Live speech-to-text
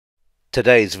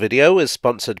Today's video is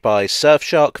sponsored by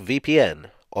Surfshark VPN,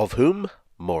 of whom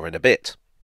more in a bit.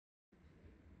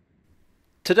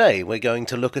 Today we're going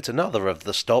to look at another of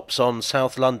the stops on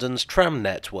South London's tram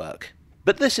network.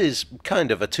 But this is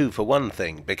kind of a two-for-one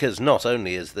thing, because not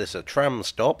only is this a tram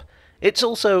stop, it's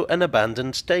also an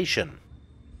abandoned station.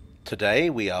 Today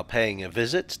we are paying a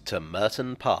visit to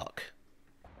Merton Park.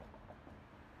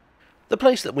 The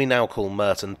place that we now call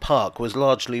Merton Park was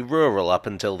largely rural up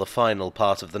until the final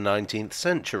part of the 19th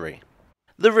century.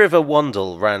 The River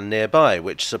Wandle ran nearby,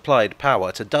 which supplied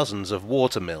power to dozens of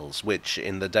watermills, which,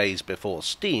 in the days before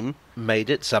steam, made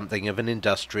it something of an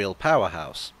industrial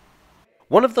powerhouse.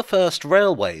 One of the first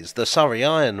railways, the Surrey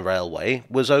Iron Railway,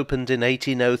 was opened in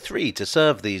 1803 to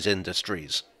serve these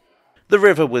industries. The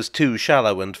river was too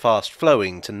shallow and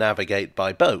fast-flowing to navigate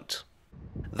by boat.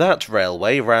 That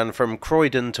railway ran from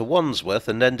Croydon to Wandsworth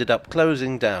and ended up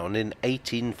closing down in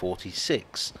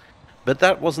 1846. But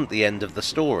that wasn't the end of the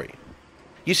story.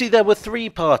 You see, there were three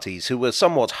parties who were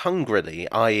somewhat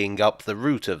hungrily eyeing up the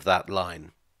route of that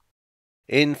line.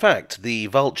 In fact, the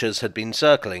vultures had been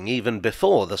circling even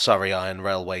before the Surrey Iron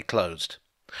Railway closed.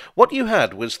 What you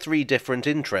had was three different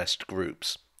interest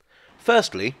groups.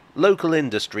 Firstly, local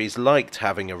industries liked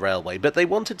having a railway, but they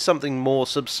wanted something more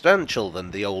substantial than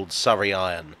the old Surrey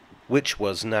Iron, which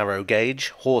was narrow-gauge,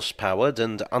 horse-powered,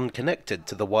 and unconnected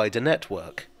to the wider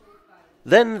network.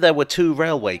 Then there were two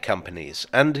railway companies,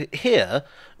 and here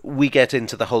we get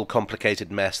into the whole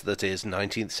complicated mess that is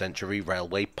 19th century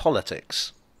railway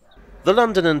politics. The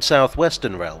London and South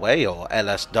Western Railway, or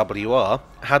LSWR,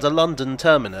 had a London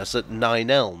terminus at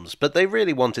Nine Elms, but they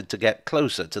really wanted to get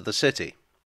closer to the city.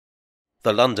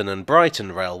 The London and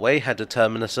Brighton Railway had a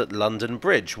terminus at London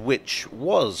Bridge, which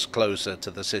was closer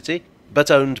to the city, but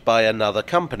owned by another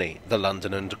company, the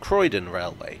London and Croydon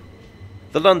Railway.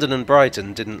 The London and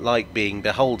Brighton didn't like being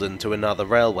beholden to another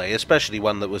railway, especially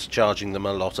one that was charging them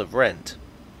a lot of rent.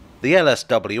 The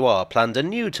LSWR planned a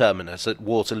new terminus at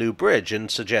Waterloo Bridge and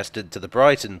suggested to the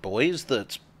Brighton boys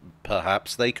that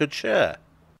perhaps they could share.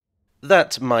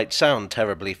 That might sound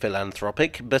terribly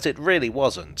philanthropic, but it really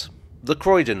wasn't. The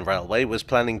Croydon Railway was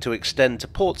planning to extend to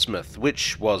Portsmouth,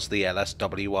 which was the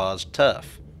LSWR's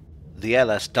turf. The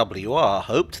LSWR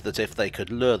hoped that if they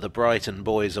could lure the Brighton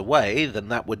boys away, then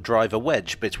that would drive a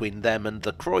wedge between them and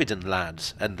the Croydon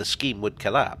lads, and the scheme would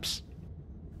collapse.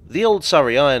 The old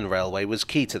Surrey Iron Railway was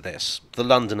key to this. The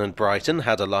London and Brighton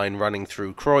had a line running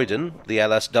through Croydon, the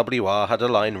LSWR had a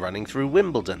line running through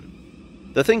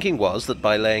Wimbledon. The thinking was that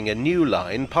by laying a new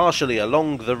line partially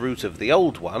along the route of the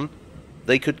old one,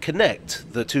 they could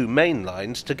connect the two main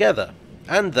lines together,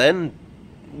 and then,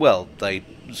 well, they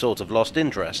sort of lost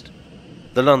interest.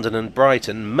 The London and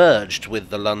Brighton merged with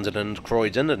the London and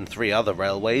Croydon and three other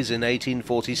railways in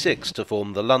 1846 to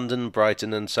form the London,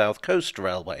 Brighton and South Coast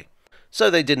Railway, so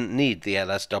they didn't need the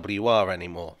LSWR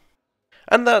anymore.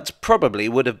 And that probably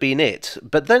would have been it,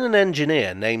 but then an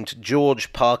engineer named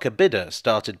George Parker Bidder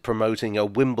started promoting a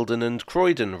Wimbledon and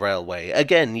Croydon railway,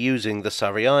 again using the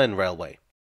Surrey Iron Railway.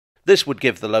 This would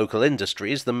give the local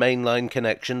industries the mainline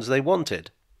connections they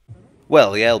wanted.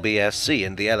 Well, the LBSC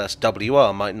and the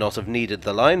LSWR might not have needed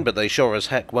the line, but they sure as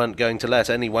heck weren't going to let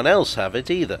anyone else have it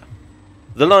either.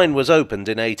 The line was opened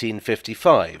in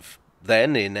 1855.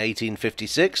 Then, in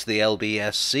 1856, the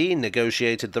LBSC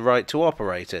negotiated the right to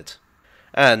operate it.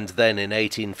 And then in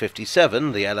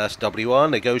 1857, the LSWR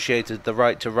negotiated the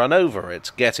right to run over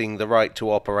it, getting the right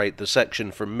to operate the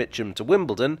section from Mitcham to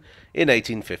Wimbledon in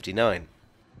 1859.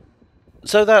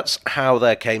 So that's how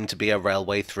there came to be a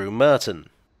railway through Merton.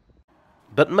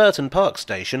 But Merton Park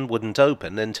Station wouldn't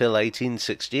open until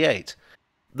 1868.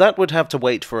 That would have to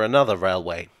wait for another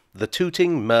railway, the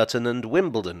Tooting, Merton and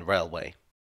Wimbledon Railway.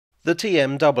 The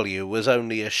TMW was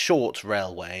only a short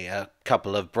railway, a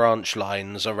couple of branch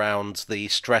lines around the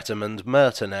Streatham and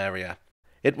Merton area.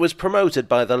 It was promoted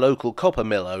by the local copper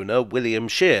mill owner William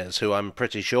Shears, who I'm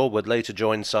pretty sure would later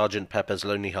join Sgt. Pepper's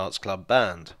Lonely Hearts Club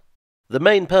Band. The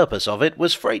main purpose of it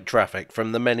was freight traffic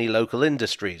from the many local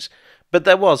industries, but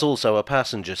there was also a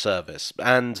passenger service,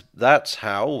 and that's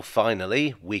how,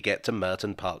 finally, we get to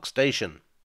Merton Park Station.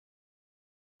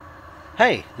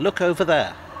 Hey, look over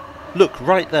there. Look,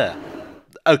 right there.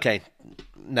 Okay,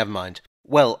 never mind.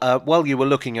 Well, while you were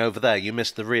looking over there, you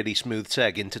missed the really smooth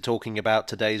seg into talking about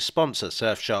today's sponsor,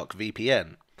 Surfshark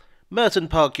VPN. Merton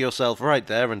Park yourself right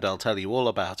there, and I'll tell you all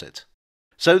about it.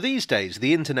 So these days,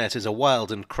 the internet is a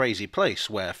wild and crazy place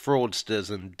where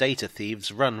fraudsters and data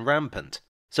thieves run rampant.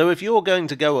 So if you're going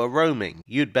to go a-roaming,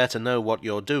 you'd better know what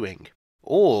you're doing.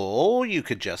 Or you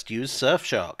could just use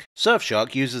Surfshark.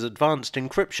 Surfshark uses advanced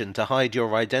encryption to hide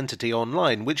your identity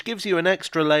online, which gives you an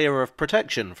extra layer of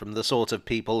protection from the sort of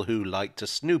people who like to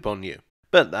snoop on you.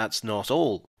 But that's not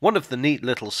all. One of the neat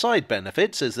little side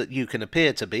benefits is that you can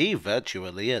appear to be,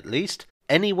 virtually at least,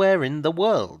 anywhere in the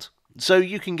world. So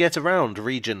you can get around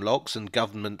region locks and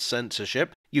government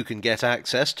censorship, you can get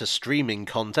access to streaming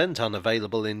content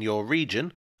unavailable in your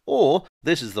region, or,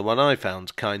 this is the one I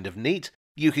found kind of neat,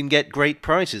 you can get great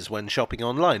prices when shopping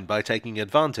online by taking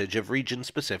advantage of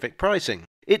region-specific pricing.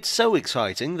 It's so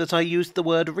exciting that I used the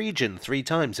word region 3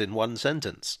 times in one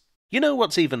sentence. You know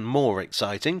what's even more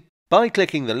exciting? By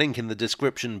clicking the link in the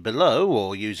description below,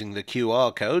 or using the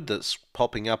QR code that's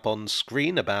popping up on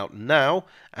screen about now,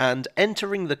 and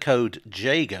entering the code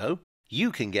JAGO,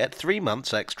 you can get 3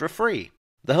 months extra free.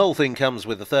 The whole thing comes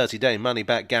with a 30-day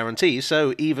money-back guarantee,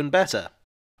 so even better.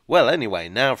 Well, anyway,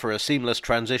 now for a seamless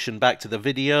transition back to the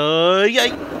video. Yay!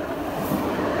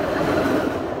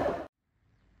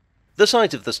 The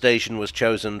site of the station was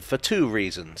chosen for 2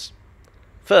 reasons.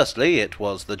 Firstly, it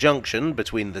was the junction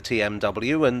between the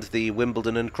TMW and the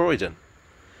Wimbledon and Croydon.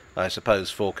 I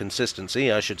suppose for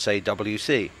consistency I should say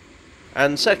WC.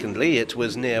 And secondly, it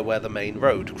was near where the main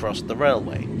road crossed the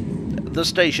railway. The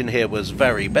station here was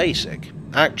very basic.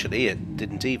 Actually, it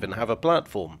didn't even have a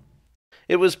platform.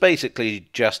 It was basically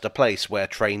just a place where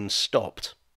trains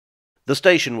stopped. The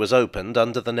station was opened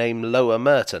under the name Lower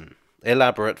Merton.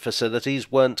 Elaborate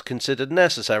facilities weren't considered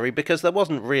necessary because there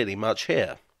wasn't really much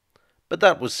here. But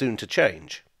that was soon to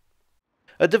change.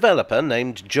 A developer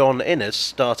named John Innes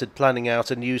started planning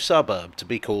out a new suburb to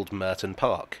be called Merton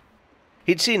Park.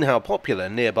 He'd seen how popular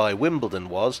nearby Wimbledon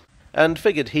was, and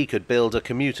figured he could build a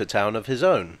commuter town of his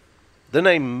own. The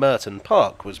name Merton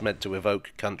Park was meant to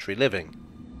evoke country living.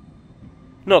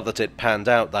 Not that it panned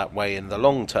out that way in the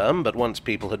long term, but once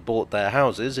people had bought their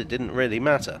houses, it didn't really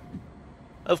matter.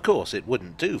 Of course, it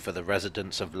wouldn't do for the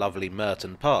residents of lovely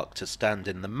Merton Park to stand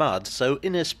in the mud, so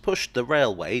Innes pushed the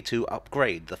railway to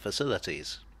upgrade the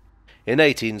facilities. In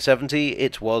 1870,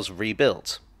 it was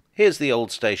rebuilt. Here's the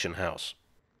old station house.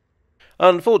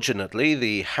 Unfortunately,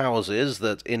 the houses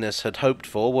that Innes had hoped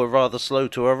for were rather slow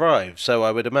to arrive, so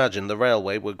I would imagine the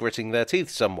railway were gritting their teeth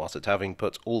somewhat at having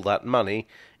put all that money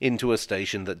into a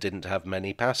station that didn't have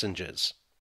many passengers.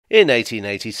 In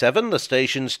 1887, the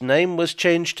station's name was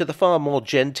changed to the far more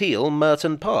genteel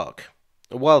Merton Park.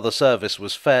 While the service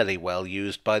was fairly well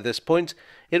used by this point,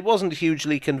 it wasn't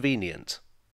hugely convenient.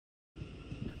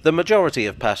 The majority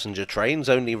of passenger trains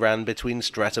only ran between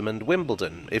Streatham and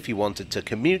Wimbledon. If you wanted to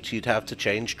commute, you'd have to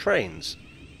change trains.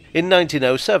 In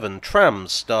 1907,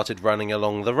 trams started running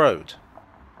along the road.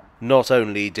 Not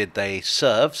only did they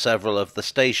serve several of the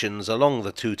stations along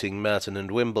the Tooting, Merton and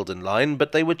Wimbledon line,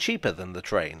 but they were cheaper than the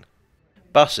train.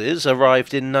 Buses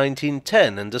arrived in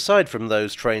 1910, and aside from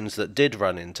those trains that did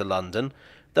run into London,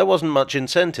 there wasn't much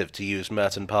incentive to use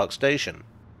Merton Park Station.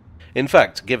 In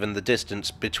fact, given the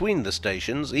distance between the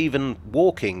stations, even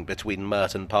walking between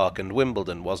Merton Park and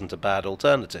Wimbledon wasn't a bad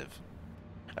alternative.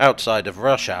 Outside of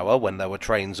rush hour, when there were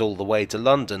trains all the way to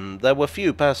London, there were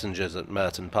few passengers at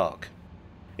Merton Park.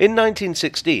 In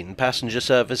 1916, passenger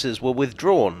services were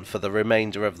withdrawn for the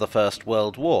remainder of the First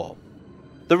World War.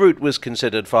 The route was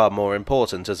considered far more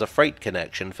important as a freight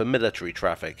connection for military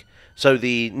traffic, so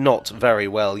the not very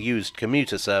well used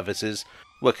commuter services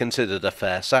were considered a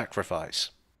fair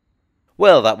sacrifice.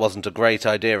 Well, that wasn't a great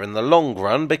idea in the long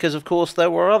run, because of course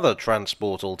there were other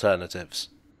transport alternatives.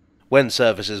 When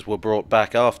services were brought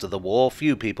back after the war,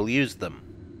 few people used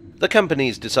them. The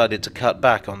companies decided to cut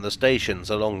back on the stations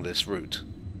along this route.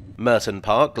 Merton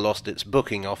Park lost its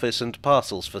booking office and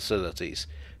parcels facilities.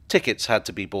 Tickets had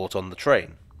to be bought on the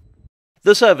train.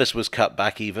 The service was cut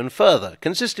back even further,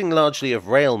 consisting largely of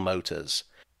rail motors,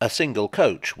 a single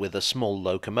coach with a small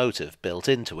locomotive built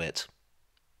into it.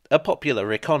 A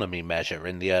popular economy measure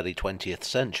in the early 20th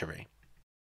century.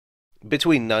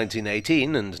 Between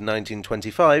 1918 and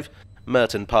 1925,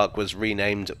 Merton Park was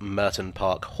renamed Merton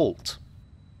Park Halt.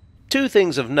 2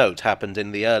 things of note happened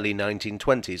in the early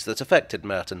 1920s that affected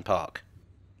Merton Park.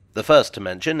 The first to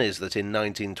mention is that in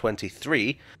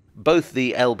 1923, both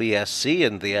the LBSC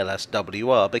and the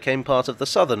LSWR became part of the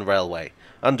Southern Railway,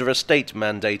 under a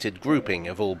state-mandated grouping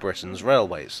of all Britain's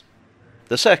railways.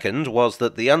 The second was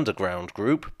that the Underground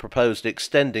Group proposed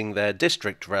extending their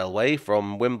district railway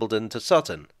from Wimbledon to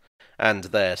Sutton, and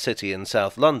their City and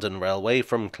South London Railway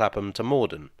from Clapham to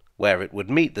Morden, where it would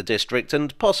meet the district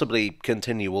and possibly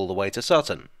continue all the way to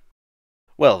Sutton.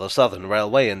 Well, the Southern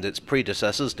Railway and its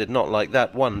predecessors did not like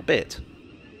that one bit.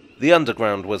 The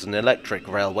Underground was an electric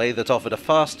railway that offered a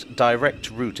fast, direct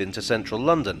route into central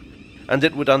London, and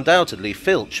it would undoubtedly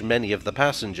filch many of the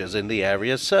passengers in the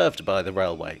areas served by the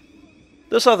railway.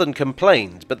 The Southern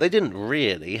complained, but they didn't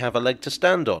really have a leg to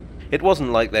stand on. It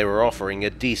wasn't like they were offering a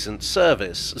decent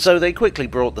service, so they quickly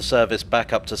brought the service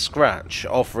back up to scratch,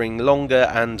 offering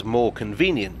longer and more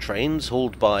convenient trains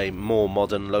hauled by more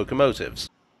modern locomotives.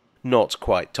 Not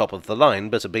quite top of the line,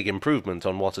 but a big improvement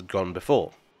on what had gone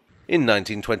before. In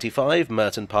 1925,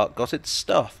 Merton Park got its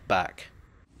staff back.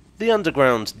 The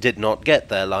Underground did not get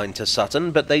their line to Sutton,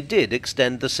 but they did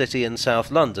extend the city in South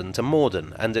London to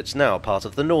Morden, and it's now part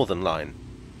of the Northern Line.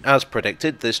 As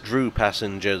predicted, this drew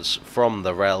passengers from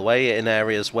the railway in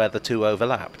areas where the two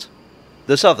overlapped.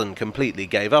 The Southern completely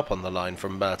gave up on the line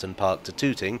from Merton Park to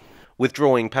Tooting,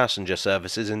 withdrawing passenger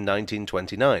services in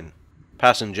 1929.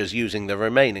 Passengers using the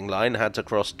remaining line had to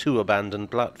cross 2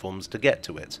 abandoned platforms to get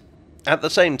to it. At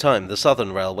the same time, the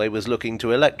Southern Railway was looking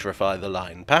to electrify the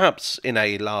line, perhaps in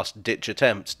a last-ditch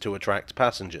attempt to attract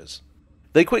passengers.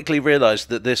 They quickly realised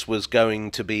that this was going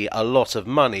to be a lot of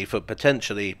money for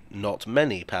potentially not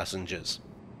many passengers.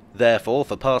 Therefore,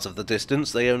 for part of the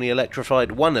distance, they only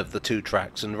electrified one of the 2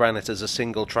 tracks and ran it as a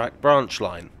single-track branch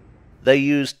line. They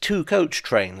used 2 coach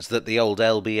trains that the old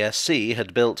LBSC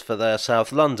had built for their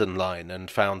South London line and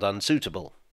found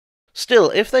unsuitable. Still,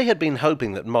 if they had been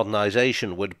hoping that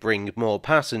modernisation would bring more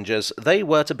passengers, they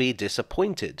were to be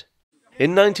disappointed.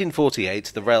 In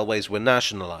 1948, the railways were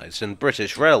nationalised, and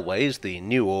British Railways, the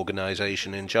new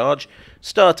organisation in charge,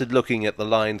 started looking at the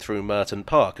line through Merton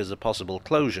Park as a possible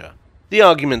closure. The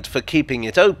argument for keeping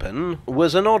it open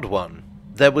was an odd one.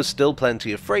 There was still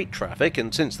plenty of freight traffic,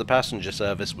 and since the passenger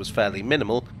service was fairly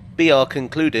minimal, BR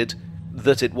concluded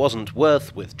that it wasn't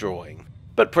worth withdrawing.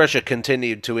 But pressure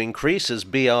continued to increase as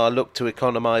BR looked to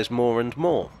economise more and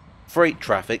more. Freight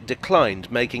traffic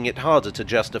declined, making it harder to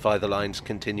justify the line's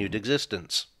continued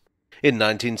existence. In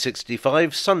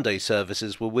 1965, Sunday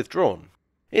services were withdrawn.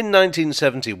 In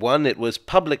 1971, it was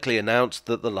publicly announced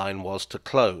that the line was to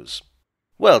close.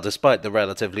 Well, despite the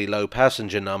relatively low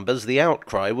passenger numbers, the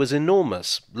outcry was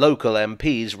enormous. Local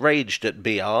MPs raged at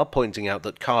BR, pointing out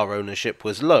that car ownership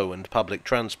was low and public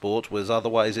transport was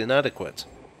otherwise inadequate.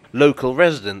 Local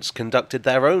residents conducted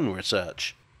their own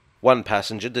research. One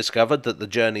passenger discovered that the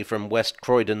journey from West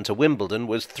Croydon to Wimbledon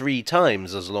was 3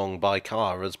 times as long by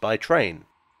car as by train.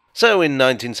 So in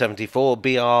 1974,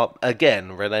 BR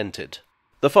again relented.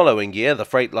 The following year, the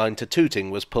freight line to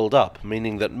Tooting was pulled up,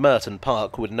 meaning that Merton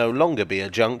Park would no longer be a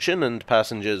junction and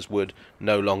passengers would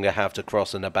no longer have to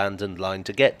cross an abandoned line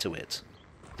to get to it.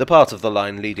 The part of the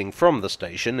line leading from the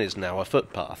station is now a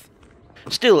footpath.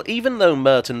 Still, even though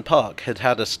Merton Park had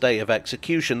had a stay of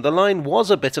execution, the line was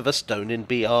a bit of a stone in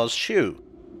BR's shoe.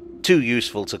 Too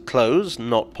useful to close,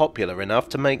 not popular enough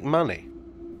to make money.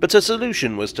 But a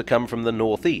solution was to come from the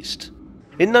northeast.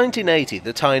 In 1980,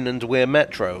 the Tyne and Wear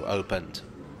Metro opened.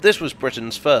 This was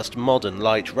Britain's first modern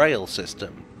light rail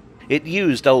system. It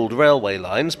used old railway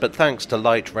lines, but thanks to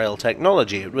light rail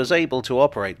technology, it was able to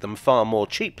operate them far more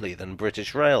cheaply than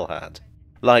British Rail had.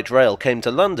 Light rail came to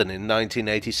London in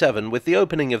 1987 with the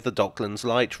opening of the Docklands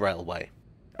Light Railway.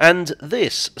 And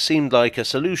this seemed like a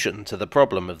solution to the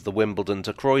problem of the Wimbledon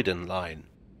to Croydon line.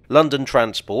 London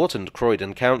Transport and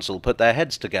Croydon Council put their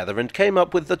heads together and came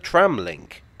up with the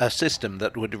Tramlink, a system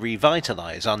that would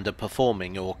revitalise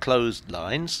underperforming or closed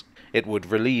lines. It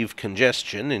would relieve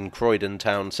congestion in Croydon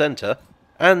town centre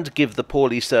and give the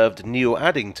poorly served New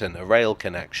Addington a rail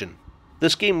connection. The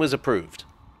scheme was approved.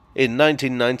 In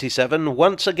 1997,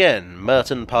 once again,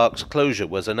 Merton Park's closure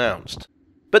was announced.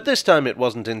 But this time it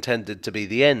wasn't intended to be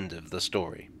the end of the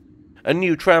story. A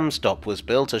new tram stop was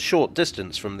built a short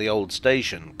distance from the old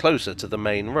station, closer to the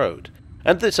main road,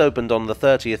 and this opened on the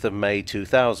 30th of May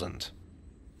 2000.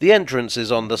 The entrance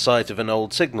is on the site of an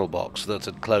old signal box that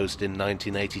had closed in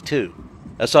 1982.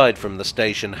 Aside from the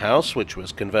station house, which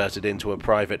was converted into a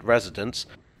private residence,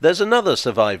 there's another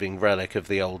surviving relic of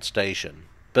the old station,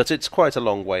 but it's quite a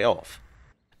long way off.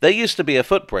 There used to be a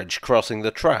footbridge crossing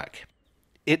the track.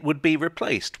 It would be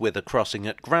replaced with a crossing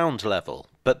at ground level,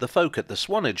 but the folk at the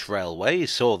Swanage Railway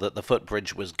saw that the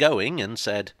footbridge was going and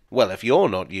said, well, if you're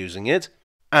not using it,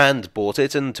 and bought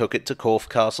it and took it to Corfe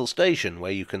Castle Station,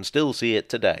 where you can still see it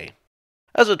today.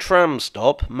 As a tram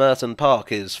stop, Merton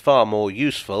Park is far more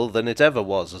useful than it ever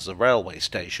was as a railway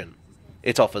station.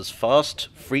 It offers fast,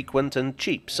 frequent and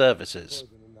cheap services.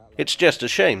 It's just a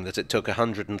shame that it took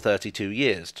 132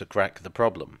 years to crack the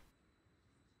problem.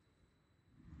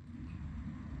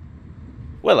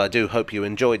 Well, I do hope you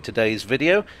enjoyed today's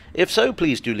video. If so,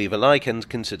 please do leave a like and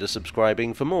consider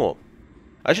subscribing for more.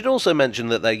 I should also mention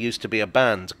that there used to be a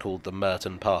band called the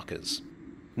Merton Parkers.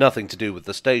 Nothing to do with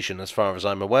the station as far as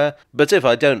I'm aware, but if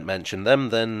I don't mention them,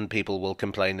 then people will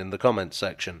complain in the comments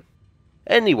section.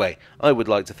 Anyway, I would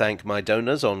like to thank my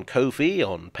donors on Ko-fi,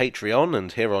 on Patreon,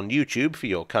 and here on YouTube for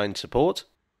your kind support.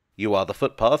 You are the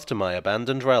footpath to my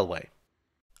abandoned railway.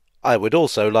 I would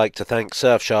also like to thank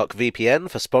Surfshark VPN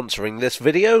for sponsoring this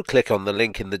video. Click on the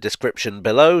link in the description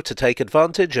below to take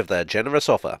advantage of their generous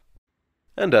offer.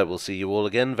 And I will see you all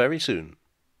again very soon.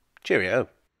 Cheerio.